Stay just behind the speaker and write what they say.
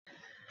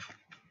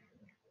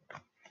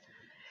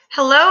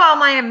Hello, all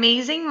my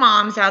amazing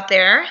moms out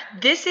there.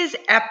 This is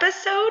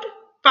episode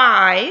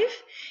 5,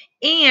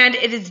 and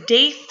it is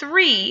day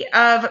 3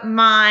 of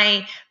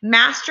my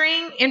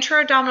Mastering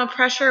Intra-Abdominal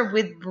Pressure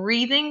with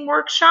Breathing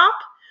workshop.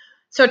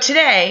 So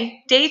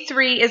today, day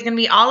 3 is going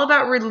to be all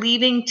about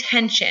relieving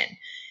tension.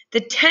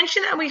 The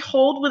tension that we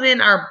hold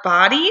within our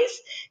bodies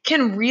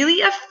can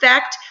really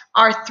affect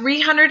our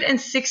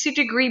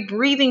 360-degree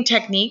breathing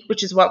technique,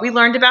 which is what we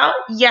learned about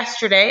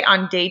yesterday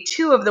on day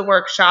 2 of the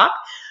workshop,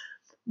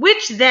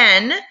 which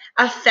then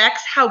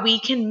affects how we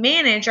can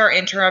manage our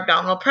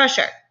intra-abdominal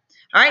pressure.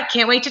 All right,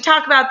 can't wait to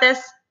talk about this.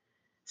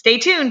 Stay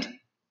tuned.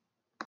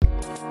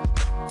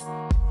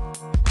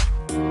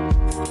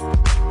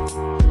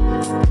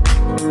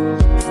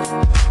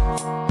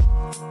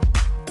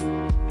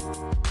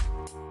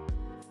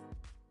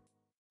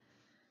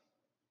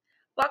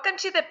 Welcome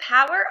to the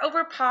Power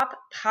Over Pop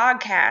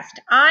podcast.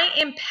 I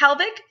am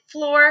pelvic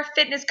floor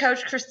fitness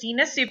coach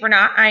Christina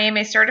Supernaut. I am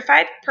a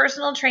certified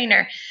personal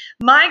trainer.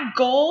 My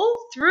goal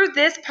through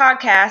this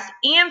podcast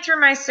and through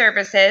my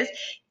services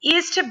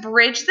is to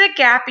bridge the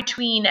gap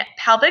between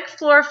pelvic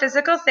floor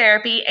physical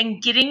therapy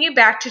and getting you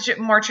back to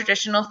more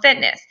traditional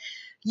fitness.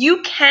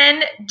 You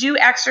can do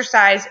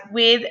exercise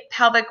with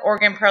pelvic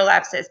organ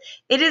prolapses.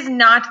 It is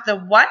not the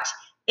what,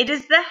 it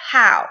is the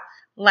how.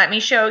 Let me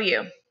show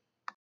you.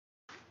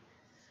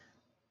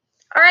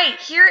 All right,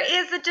 here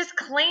is the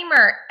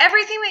disclaimer.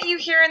 Everything that you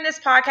hear in this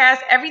podcast,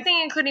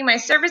 everything including my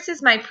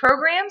services, my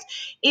programs,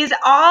 is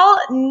all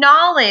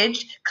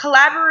knowledge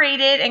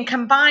collaborated and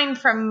combined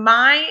from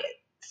my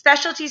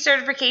specialty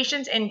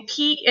certifications in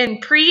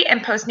pre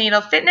and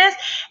postnatal fitness,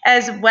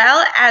 as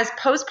well as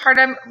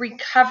postpartum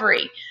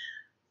recovery.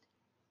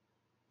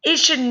 It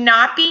should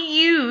not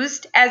be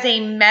used as a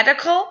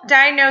medical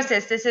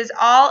diagnosis. This is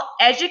all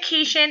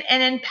education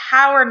and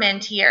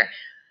empowerment here.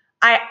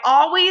 I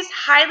always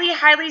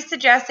highly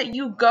suggest that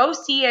you go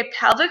see a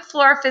pelvic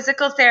floor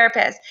physical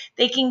therapist.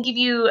 They can give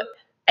you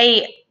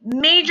a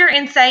major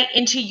insight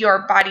into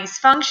your body's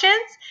functions,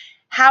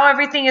 how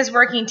everything is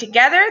working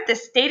together, the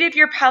state of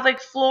your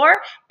pelvic floor,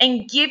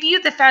 and give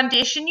you the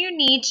foundation you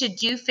need to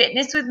do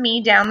fitness with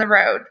me down the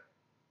road.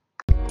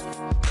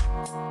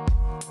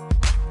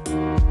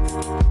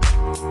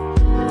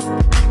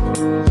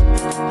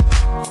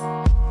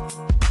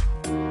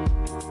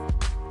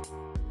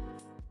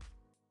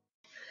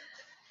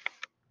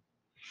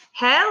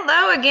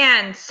 Hello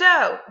again.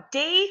 So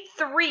day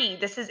 3,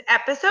 this is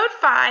episode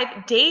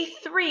 5, day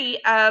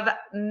 3 of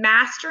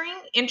Mastering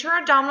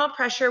Intra-Abdominal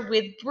Pressure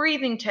with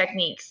Breathing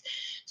Techniques.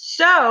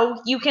 So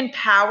you can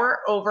power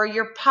over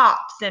your POP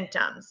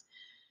symptoms.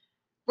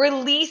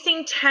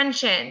 Releasing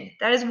tension.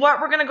 That is what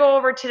we're going to go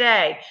over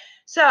today.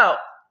 So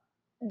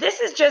this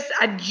is just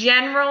a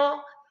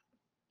general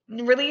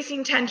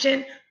releasing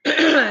tension,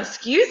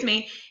 excuse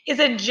me, is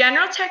a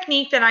general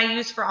technique that I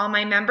use for all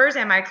my members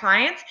and my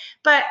clients.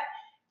 But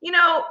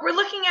we're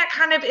looking at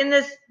kind of in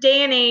this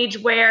day and age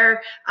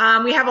where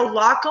we have a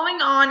lot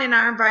going on in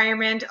our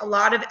environment, a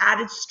lot of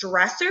added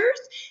stressors.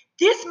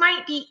 This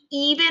might be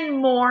even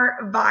more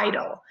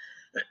vital.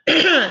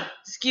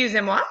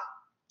 Excusez-moi.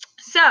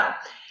 So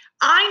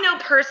I know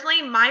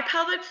personally my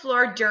pelvic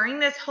floor during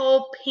this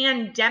whole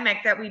pandemic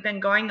that we've been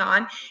going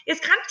on is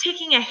kind of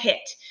taking a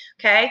hit,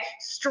 okay?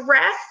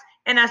 Stress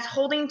and us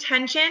holding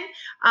tension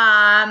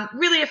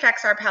really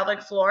affects our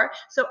pelvic floor.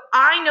 So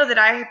I know that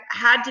I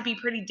had to be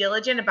pretty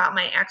diligent about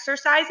my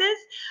exercises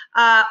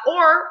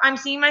or I'm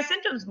seeing my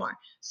symptoms more.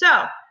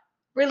 So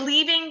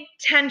relieving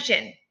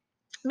tension.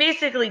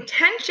 Basically,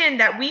 tension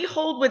that we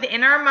hold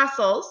within our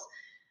muscles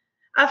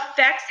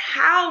affects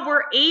how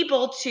we're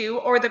able to,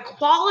 or the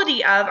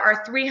quality of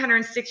our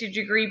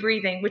 360-degree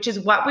breathing, which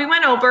is what we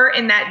went over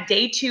in that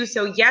day 2.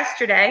 So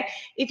yesterday,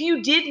 if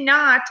you did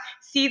not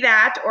see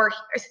that or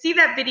see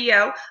that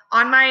video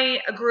on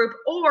my group,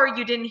 or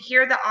you didn't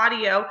hear the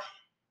audio,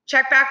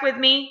 check back with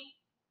me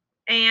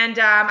and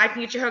I can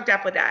get you hooked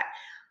up with that.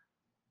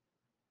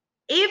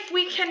 If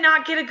we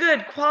cannot get a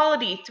good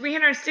quality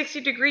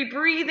 360-degree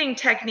breathing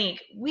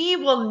technique, we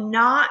will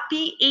not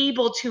be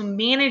able to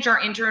manage our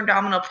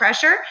intra-abdominal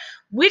pressure,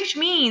 which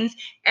means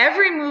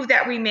every move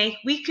that we make,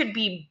 we could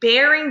be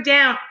bearing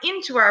down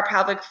into our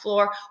pelvic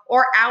floor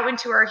or out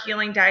into our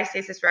healing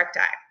diastasis recti.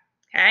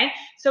 Okay,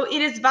 so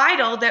it is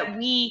vital that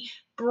we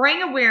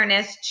bring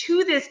awareness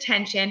to this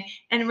tension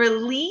and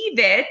relieve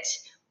it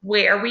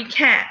where we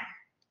can.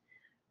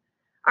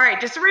 All right,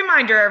 just a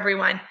reminder,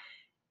 everyone.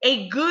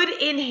 A good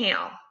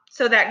inhale.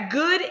 So that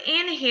good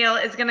inhale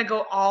is going to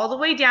go all the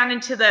way down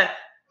into the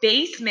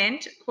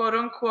basement, quote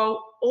unquote,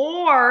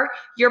 or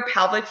your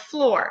pelvic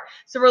floor.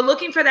 So we're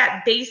looking for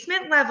that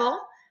basement level,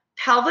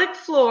 pelvic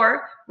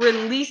floor,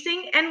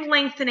 releasing and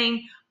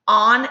lengthening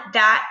on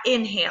that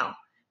inhale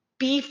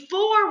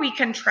before we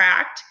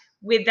contract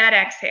with that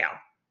exhale.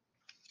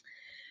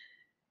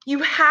 You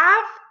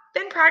have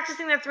been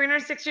practicing the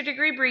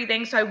 360-degree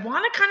breathing, so I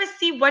want to kind of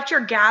see what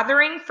you're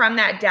gathering from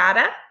that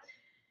data.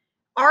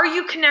 Are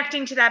you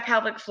connecting to that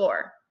pelvic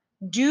floor?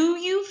 Do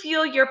you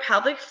feel your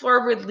pelvic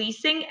floor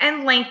releasing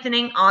and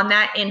lengthening on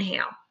that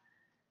inhale?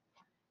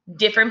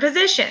 Different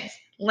positions,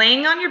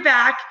 laying on your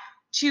back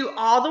to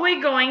all the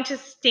way going to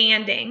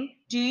standing.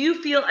 Do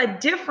you feel a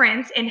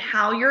difference in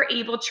how you're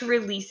able to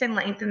release and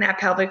lengthen that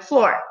pelvic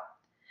floor?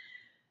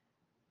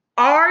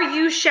 Are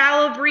you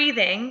shallow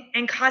breathing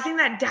and causing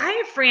that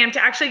diaphragm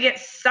to actually get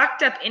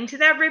sucked up into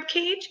that rib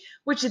cage,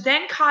 which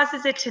then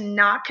causes it to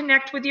not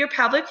connect with your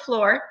pelvic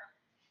floor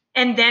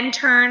and then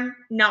turn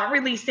not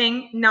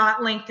releasing,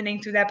 not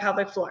lengthening through that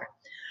pelvic floor?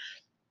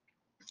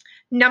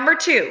 Number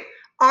 2,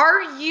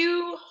 are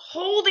you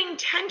holding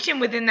tension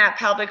within that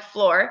pelvic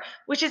floor,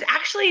 which is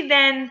actually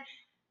then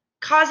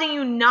causing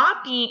you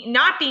not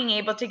being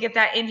able to get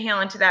that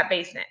inhale into that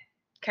basement?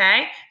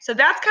 Okay, so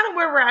that's kind of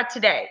where we're at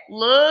today.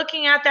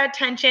 Looking at that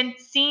tension,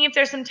 seeing if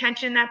there's some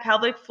tension in that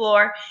pelvic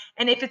floor,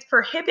 and if it's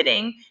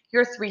prohibiting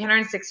your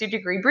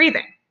 360-degree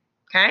breathing.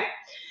 Okay,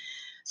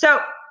 so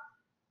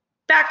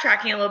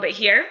backtracking a little bit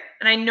here,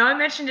 and I know I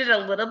mentioned it a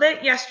little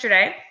bit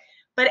yesterday,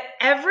 but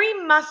every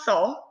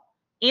muscle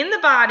in the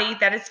body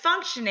that is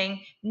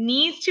functioning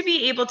needs to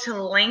be able to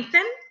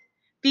lengthen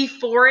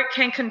before it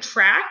can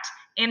contract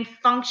and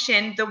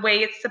function the way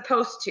it's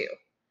supposed to.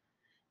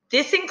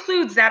 This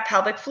includes that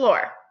pelvic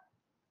floor.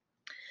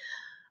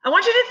 I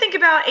want you to think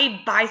about a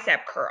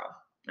bicep curl,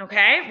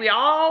 okay? We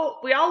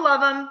all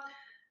love them.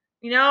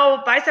 You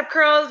know, bicep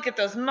curls, get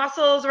those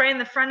muscles right in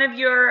the front of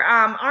your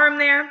arm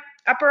there,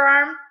 upper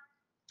arm.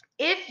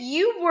 If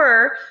you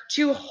were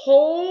to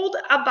hold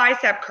a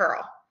bicep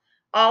curl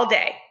all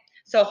day,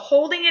 so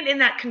holding it in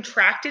that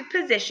contracted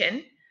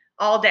position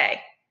all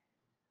day,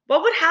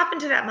 what would happen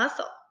to that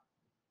muscle?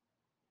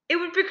 It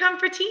would become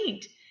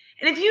fatigued.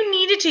 And if you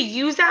needed to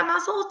use that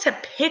muscle to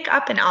pick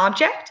up an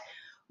object,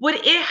 would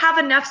it have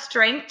enough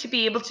strength to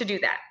be able to do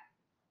that?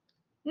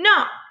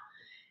 No,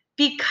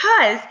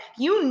 because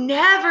you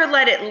never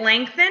let it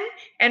lengthen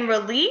and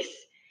release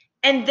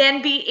and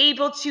then be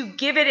able to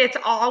give it its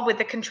all with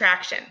the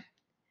contraction.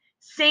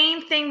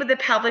 Same thing with the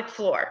pelvic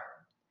floor.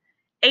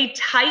 A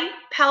tight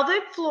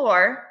pelvic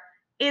floor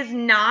is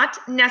not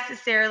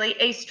necessarily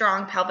a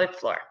strong pelvic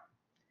floor.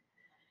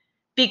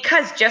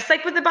 Because just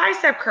like with the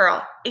bicep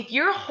curl, if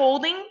you're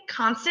holding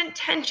constant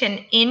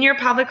tension in your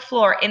pelvic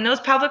floor, in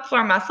those pelvic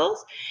floor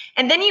muscles,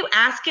 and then you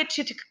ask it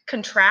to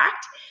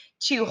contract,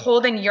 to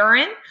hold in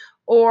urine,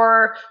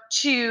 or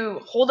to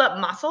hold up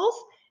muscles,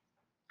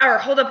 or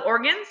hold up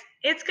organs,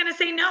 it's going to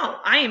say, no,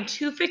 I am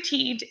too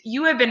fatigued.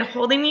 You have been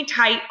holding me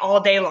tight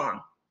all day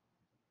long.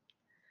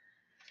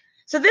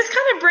 So this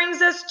kind of brings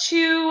us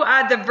to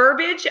the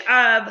verbiage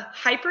of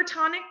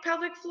hypertonic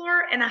pelvic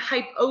floor and a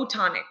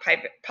hypotonic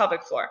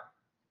pelvic floor.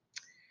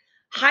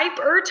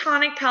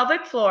 Hypertonic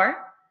pelvic floor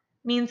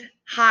means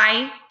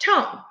high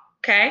tone,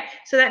 okay?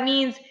 So that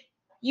means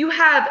you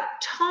have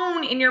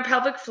tone in your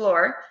pelvic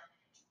floor.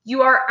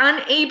 You are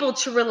unable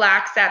to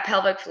relax that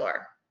pelvic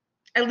floor,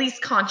 at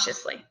least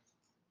consciously,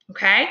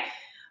 okay?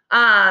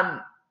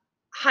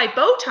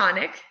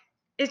 Hypotonic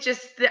is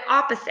just the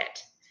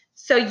opposite.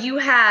 So you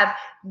have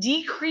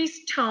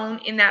decreased tone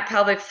in that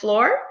pelvic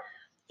floor.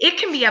 It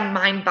can be a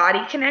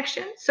mind-body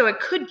connection. So it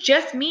could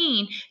just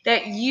mean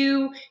that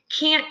you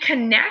can't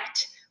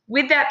connect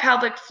with that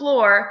pelvic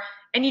floor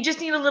and you just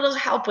need a little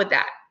help with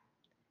that.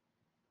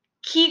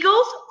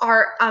 Kegels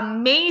are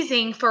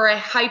amazing for a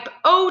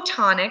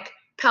hypotonic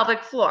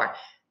pelvic floor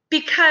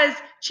because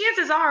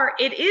chances are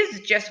it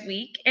is just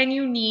weak and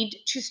you need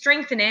to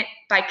strengthen it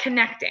by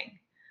connecting.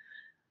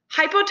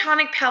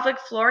 Hypotonic pelvic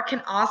floor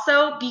can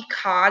also be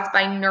caused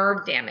by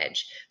nerve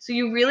damage. So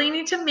you really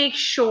need to make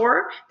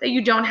sure that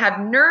you don't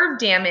have nerve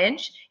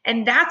damage,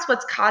 and that's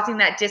what's causing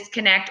that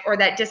disconnect or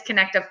that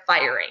disconnect of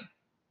firing.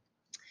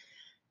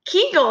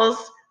 Kegels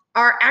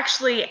are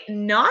actually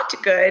not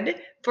good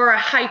for a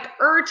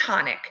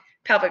hypertonic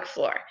pelvic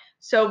floor.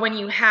 So when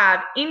you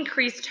have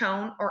increased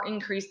tone or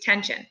increased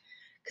tension.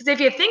 Because if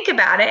you think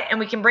about it, and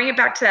we can bring it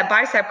back to that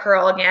bicep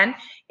curl again,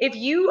 if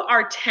you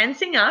are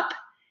tensing up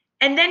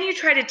and then you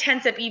try to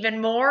tense up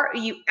even more,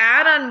 you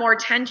add on more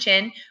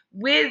tension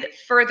with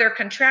further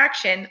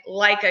contraction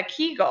like a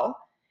Kegel,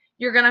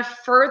 you're going to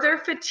further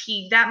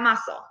fatigue that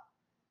muscle.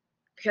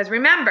 Because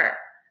remember,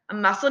 a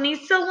muscle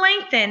needs to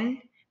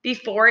lengthen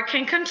before it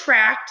can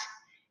contract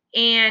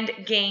and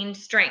gain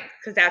strength,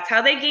 because that's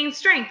how they gain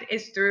strength,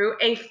 is through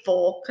a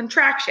full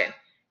contraction.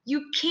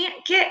 You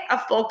can't get a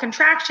full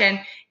contraction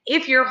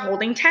if you're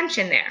holding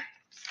tension there.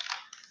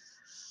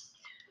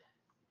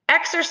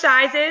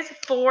 Exercises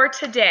for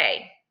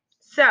today.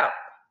 So,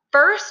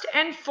 first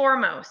and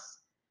foremost,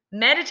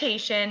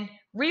 meditation,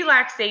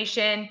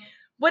 relaxation,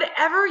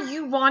 whatever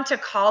you want to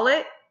call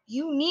it,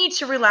 you need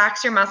to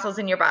relax your muscles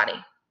in your body.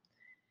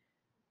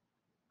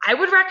 I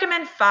would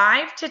recommend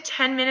 5 to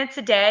 10 minutes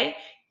a day.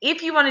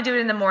 If you want to do it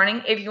in the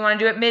morning, if you want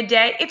to do it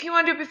midday, if you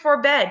want to do it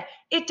before bed,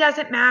 it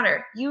doesn't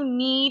matter. You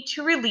need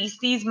to release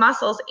these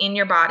muscles in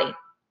your body.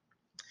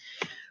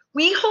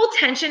 We hold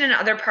tension in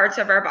other parts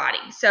of our body.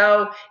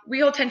 So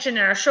we hold tension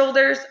in our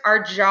shoulders,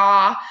 our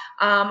jaw,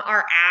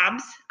 our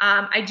abs.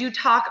 I do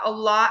talk a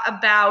lot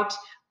about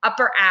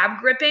upper ab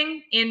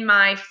gripping in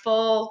my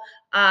full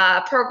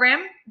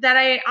program that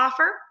I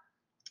offer.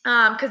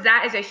 because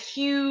that is a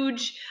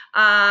huge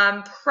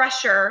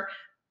pressure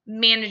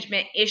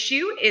management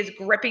issue, is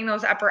gripping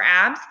those upper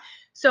abs.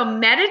 So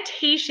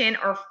meditation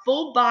or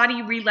full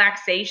body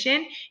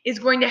relaxation is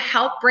going to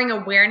help bring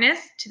awareness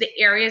to the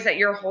areas that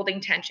you're holding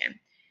tension.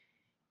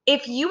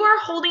 If you are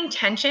holding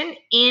tension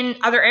in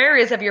other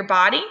areas of your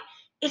body,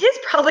 it is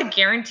probably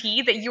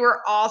guaranteed that you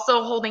are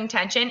also holding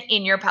tension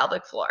in your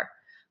pelvic floor.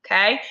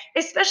 Okay?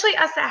 Especially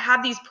us that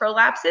have these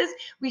prolapses,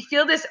 we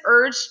feel this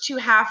urge to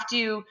have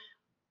to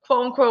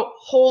quote unquote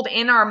hold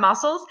in our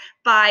muscles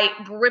by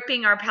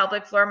gripping our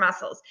pelvic floor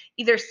muscles,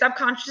 either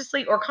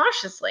subconsciously or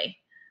consciously.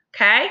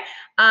 Okay?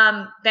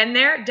 Been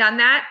there, done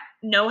that,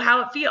 know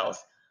how it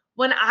feels.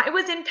 When I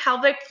was in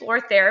pelvic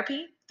floor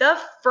therapy, the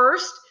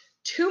first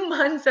 2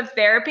 months of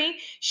therapy,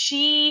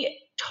 she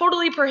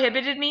totally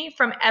prohibited me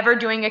from ever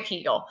doing a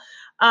Kegel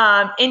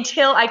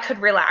until I could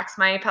relax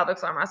my pelvic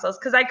floor muscles,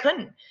 because I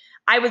couldn't.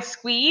 I would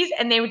squeeze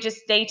and they would just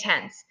stay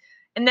tense.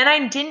 And then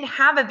I didn't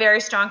have a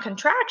very strong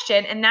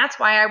contraction, and that's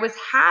why I was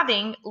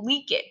having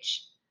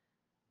leakage.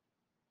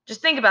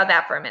 Just think about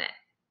that for a minute.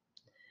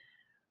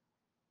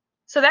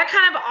 So that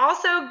kind of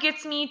also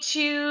gets me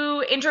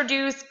to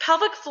introduce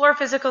pelvic floor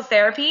physical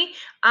therapy.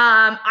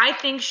 I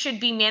think should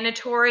be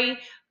mandatory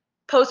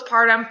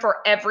postpartum for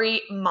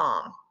every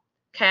mom.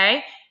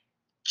 Okay?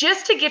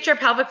 Just to get your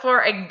pelvic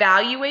floor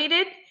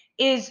evaluated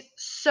is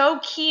so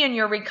key in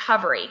your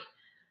recovery.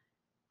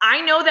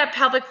 I know that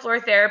pelvic floor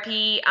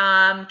therapy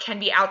can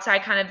be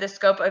outside kind of the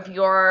scope of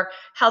your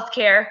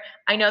healthcare.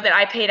 I know that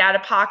I paid out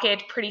of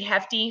pocket pretty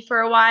hefty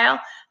for a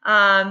while,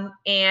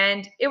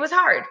 and it was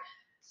hard.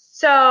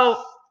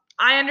 So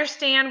I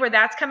understand where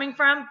that's coming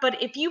from,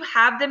 but if you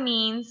have the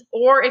means,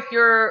 or if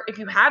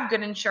you have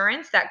good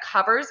insurance that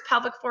covers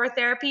pelvic floor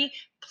therapy,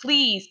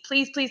 please,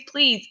 please, please,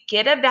 please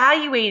get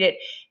evaluated.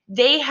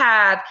 They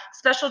have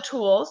special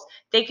tools.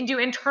 They can do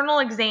internal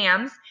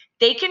exams.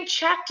 They can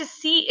check to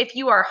see if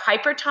you are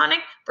hypertonic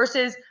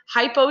versus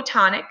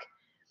hypotonic.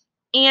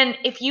 And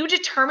if you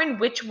determine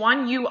which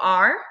one you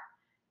are,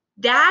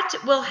 that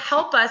will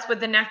help us with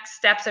the next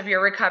steps of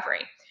your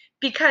recovery.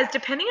 Because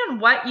depending on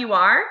what you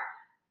are,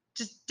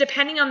 just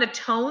depending on the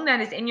tone that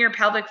is in your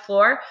pelvic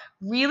floor,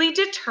 really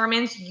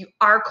determines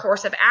our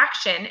course of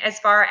action as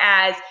far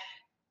as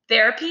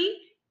therapy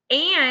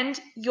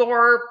and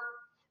your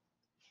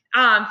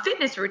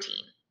fitness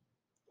routine.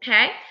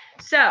 Okay,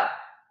 so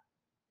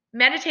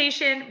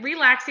meditation,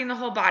 relaxing the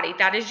whole body,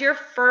 that is your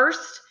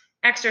first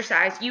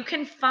exercise. You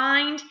can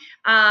find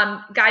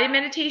guided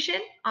meditation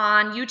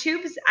on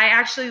YouTube. I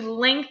actually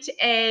linked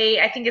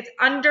I think it's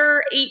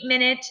under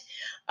 8-minute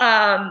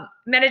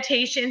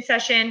meditation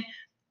session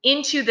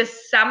into the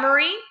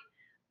summary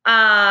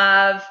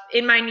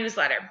in my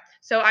newsletter.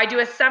 So I do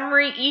a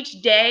summary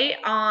each day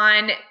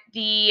on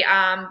the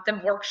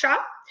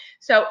workshop.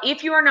 So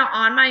if you are not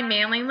on my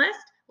mailing list,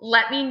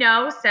 let me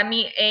know, send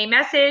me a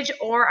message,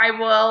 or I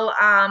will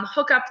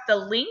hook up the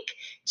link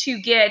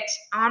to get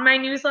on my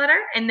newsletter,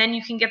 and then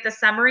you can get the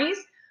summaries.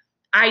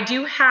 I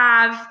do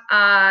have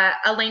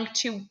a link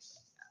to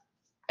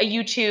a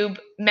YouTube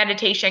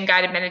meditation,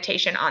 guided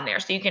meditation on there,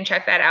 so you can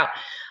check that out.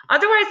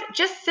 Otherwise,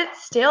 just sit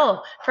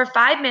still for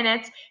 5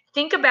 minutes.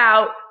 Think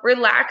about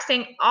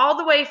relaxing all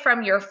the way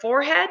from your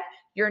forehead,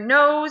 your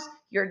nose,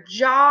 your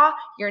jaw,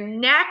 your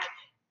neck,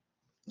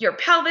 your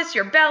pelvis,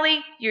 your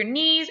belly, your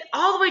knees,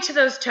 all the way to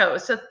those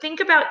toes. So think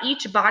about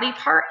each body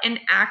part and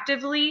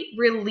actively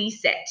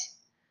release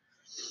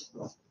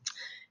it.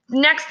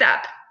 Next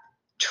up,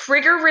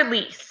 trigger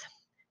release.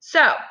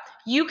 So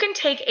you can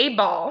take a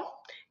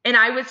ball, and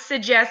I would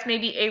suggest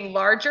maybe a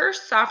larger,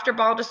 softer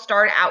ball to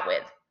start out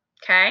with.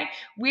 Okay,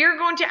 we're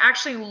going to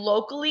actually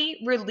locally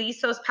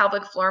release those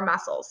pelvic floor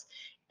muscles.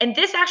 And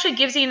this actually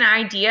gives you an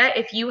idea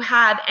if you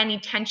have any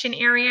tension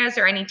areas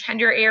or any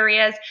tender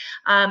areas,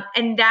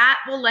 and that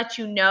will let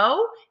you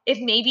know if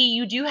maybe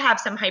you do have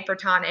some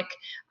hypertonic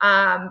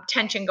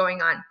tension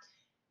going on.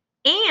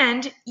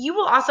 And you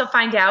will also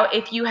find out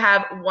if you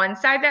have one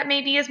side that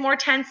maybe is more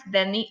tense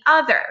than the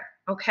other.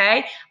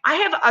 Okay, I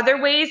have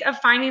other ways of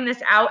finding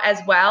this out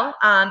as well.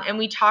 And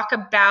we talk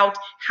about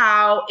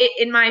how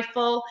in my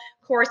full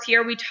course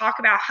here, we talk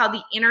about how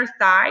the inner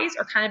thighs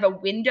are kind of a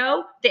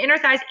window. The inner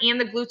thighs and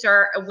the glutes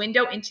are a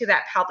window into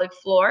that pelvic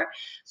floor.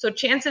 So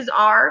chances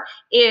are,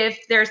 if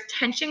there's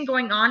tension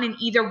going on in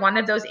either one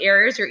of those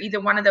areas or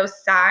either one of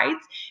those sides,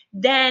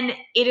 then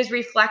it is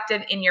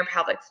reflective in your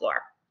pelvic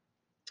floor.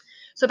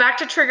 So back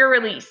to trigger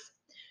release.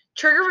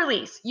 Trigger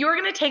release, you are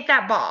going to take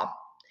that ball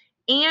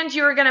and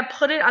you're going to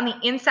put it on the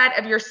inside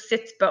of your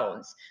sits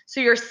bones. So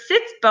your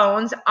sits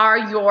bones are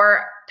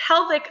your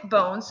pelvic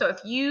bones. So if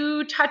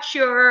you touch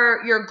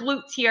your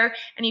glutes here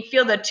and you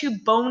feel the two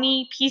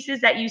bony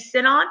pieces that you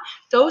sit on,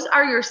 those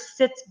are your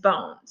sits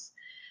bones.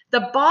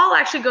 The ball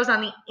actually goes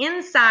on the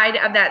inside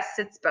of that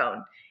sits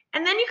bone.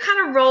 And then you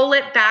kind of roll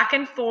it back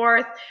and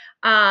forth,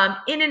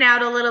 in and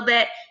out a little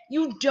bit.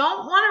 You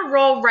don't want to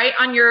roll right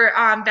on your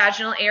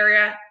vaginal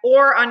area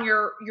or on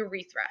your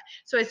urethra.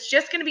 So it's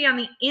just going to be on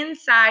the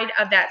inside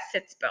of that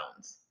sits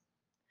bones.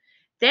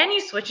 Then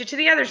you switch it to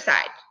the other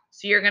side.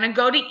 So you're going to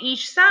go to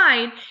each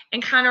side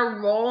and kind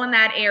of roll in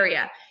that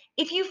area.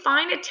 If you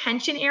find a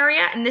tension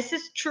area, and this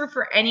is true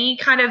for any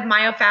kind of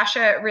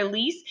myofascia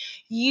release,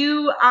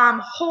 you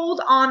hold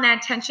on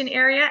that tension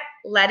area,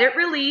 let it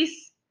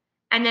release,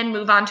 and then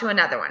move on to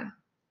another one.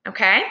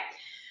 Okay?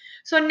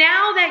 So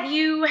now that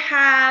you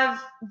have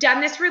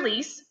done this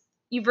release,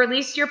 you've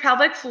released your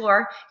pelvic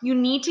floor, you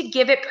need to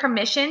give it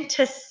permission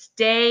to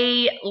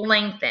stay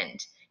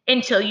lengthened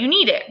until you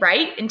need it,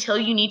 right? Until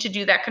you need to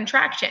do that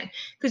contraction.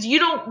 Because you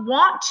don't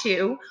want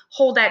to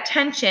hold that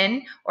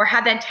tension or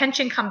have that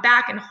tension come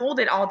back and hold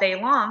it all day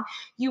long.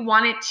 You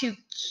want it to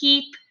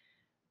keep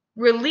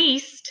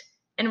released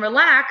and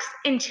relaxed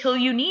until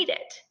you need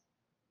it.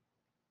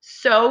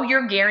 So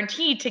you're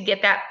guaranteed to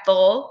get that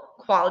full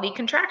quality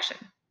contraction.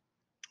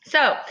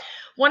 So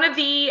one of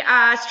the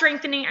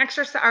strengthening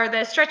exercise or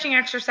the stretching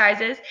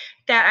exercises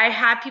that I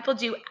have people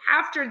do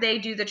after they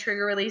do the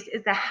trigger release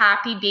is the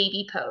happy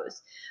baby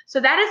pose. So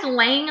that is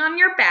laying on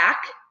your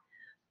back,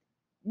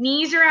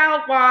 knees are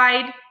out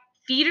wide,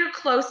 feet are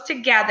close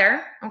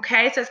together,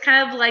 okay? So it's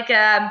kind of like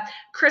a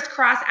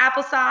crisscross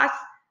applesauce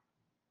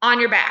on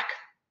your back.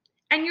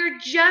 And you're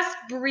just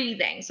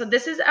breathing. So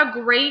this is a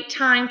great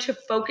time to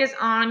focus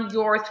on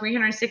your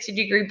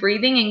 360-degree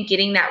breathing and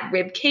getting that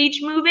rib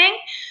cage moving.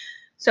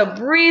 So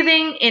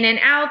breathing in and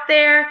out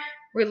there,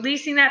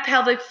 releasing that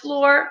pelvic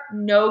floor,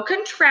 no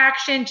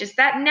contraction, just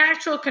that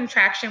natural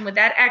contraction with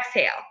that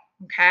exhale,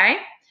 okay?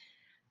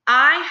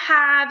 I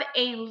have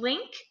a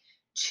link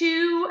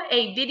to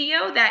a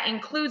video that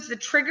includes the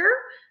trigger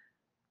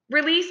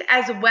release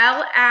as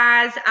well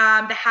as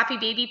the happy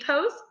baby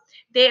pose.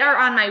 They are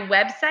on my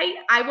website.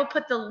 I will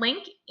put the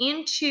link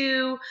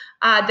into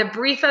the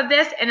brief of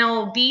this, and it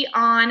will be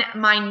on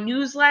my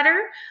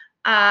newsletter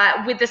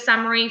with the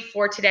summary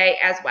for today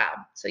as well.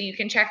 So you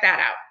can check that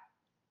out.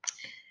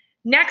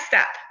 Next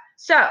up,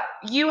 so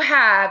you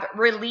have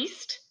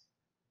released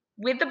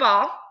with the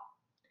ball.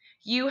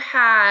 You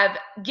have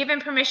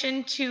given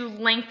permission to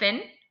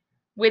lengthen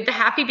with the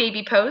happy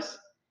baby pose.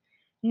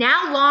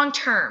 Now long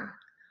term.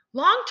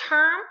 Long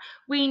term,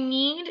 we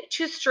need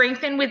to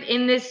strengthen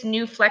within this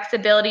new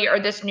flexibility or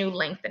this new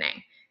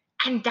lengthening.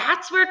 And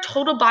that's where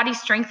total body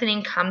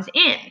strengthening comes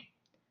in.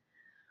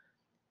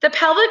 The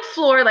pelvic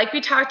floor, like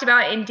we talked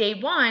about in day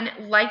one,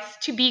 likes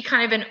to be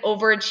kind of an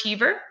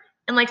overachiever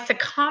and likes to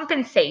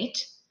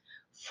compensate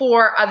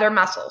for other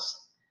muscles.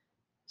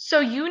 So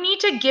you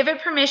need to give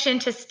it permission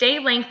to stay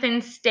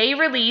lengthened, stay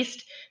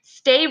released,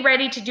 stay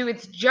ready to do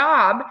its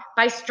job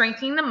by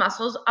strengthening the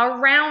muscles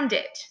around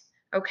it,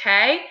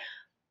 okay?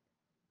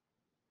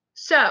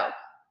 So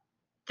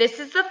this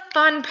is the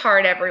fun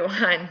part,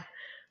 everyone.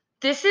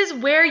 This is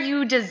where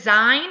you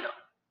design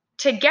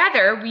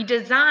together, we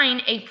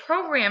design a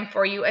program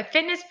for you, a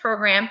fitness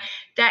program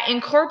that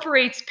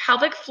incorporates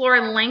pelvic floor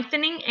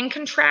lengthening and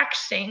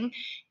contracting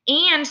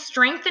and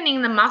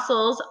strengthening the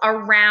muscles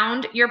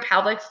around your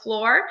pelvic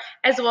floor,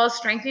 as well as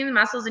strengthening the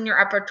muscles in your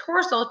upper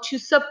torso to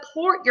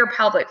support your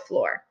pelvic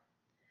floor.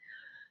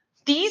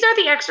 These are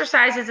the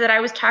exercises that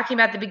I was talking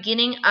about at the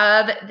beginning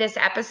of this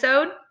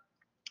episode,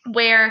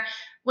 where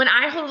when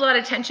I hold a lot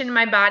of tension in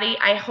my body,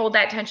 I hold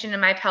that tension in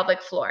my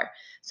pelvic floor.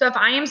 So if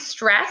I am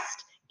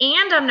stressed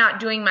and I'm not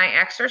doing my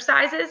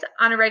exercises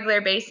on a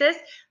regular basis,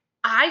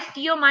 I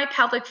feel my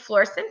pelvic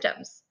floor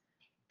symptoms.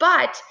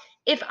 But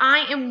if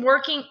I am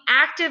working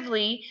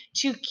actively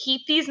to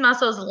keep these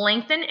muscles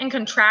lengthened and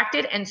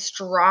contracted and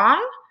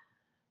strong,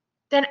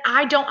 then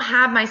I don't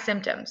have my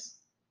symptoms.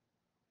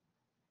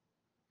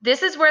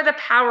 This is where the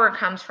power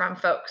comes from,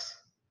 folks.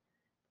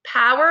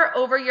 Power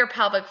over your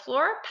pelvic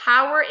floor,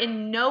 power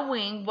in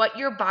knowing what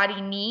your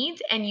body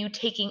needs and you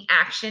taking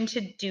action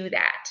to do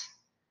that.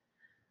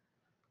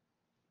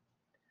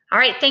 All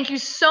right, thank you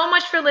so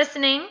much for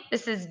listening.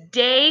 This is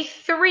day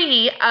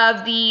 3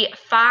 of the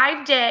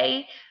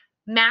 5-day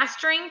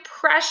Mastering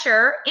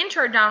Pressure,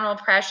 Intra-Abdominal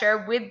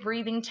Pressure with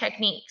Breathing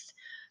Techniques.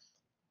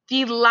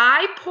 The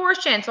live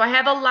portion, so I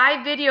have a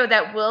live video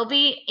that will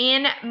be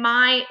in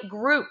my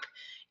group.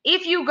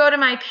 If you go to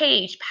my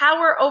page,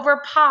 Power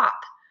Over Pop,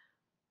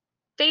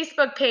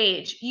 Facebook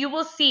page, you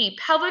will see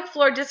pelvic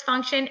floor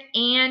dysfunction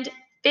and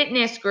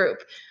fitness group.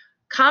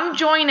 Come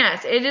join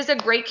us. It is a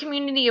great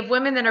community of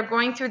women that are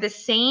going through the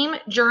same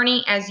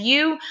journey as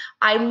you.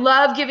 I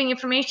love giving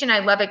information. I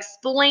love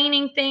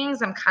explaining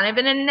things. I'm kind of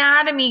an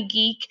anatomy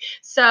geek.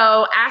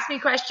 So ask me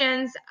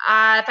questions.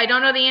 If I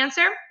don't know the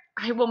answer,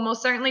 I will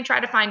most certainly try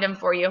to find them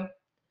for you.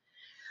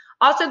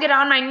 Also, get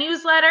on my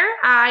newsletter.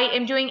 I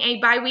am doing a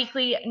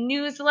bi-weekly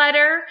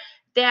newsletter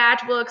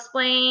that will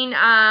explain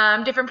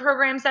different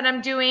programs that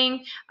I'm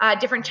doing,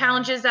 different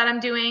challenges that I'm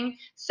doing.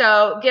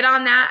 So get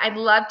on that. I'd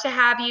love to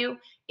have you.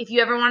 If you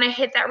ever want to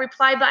hit that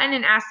reply button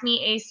and ask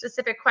me a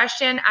specific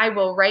question, I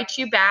will write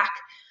you back.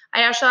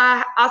 I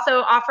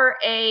also offer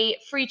a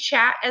free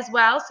chat as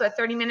well. So a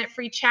 30-minute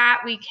free chat.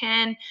 We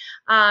can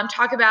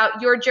talk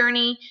about your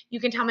journey.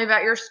 You can tell me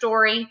about your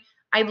story.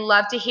 I'd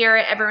love to hear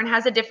it. Everyone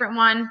has a different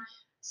one.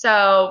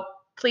 So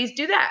please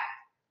do that.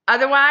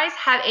 Otherwise,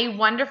 have a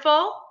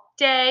wonderful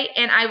day,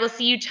 and I will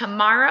see you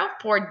tomorrow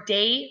for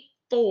day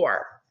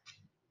 4.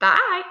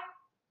 Bye.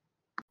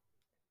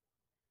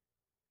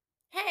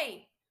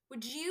 Hey,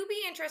 would you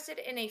be interested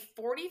in a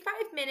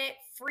 45-minute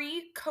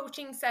free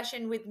coaching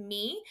session with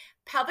me,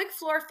 pelvic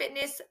floor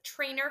fitness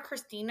trainer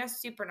Christina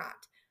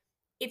Supernaut?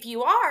 If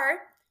you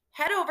are,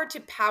 head over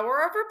to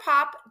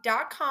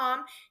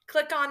poweroverpop.com,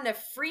 click on the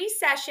free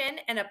session,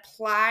 and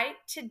apply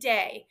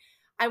today.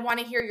 I want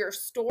to hear your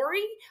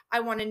story. I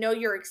want to know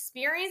your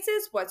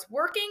experiences, what's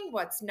working,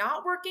 what's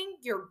not working,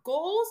 your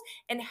goals,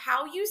 and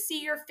how you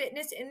see your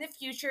fitness in the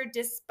future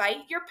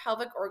despite your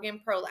pelvic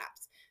organ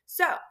prolapse.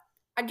 So,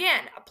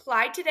 again,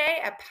 apply today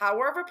at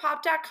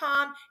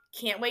poweroverpop.com.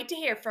 Can't wait to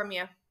hear from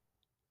you.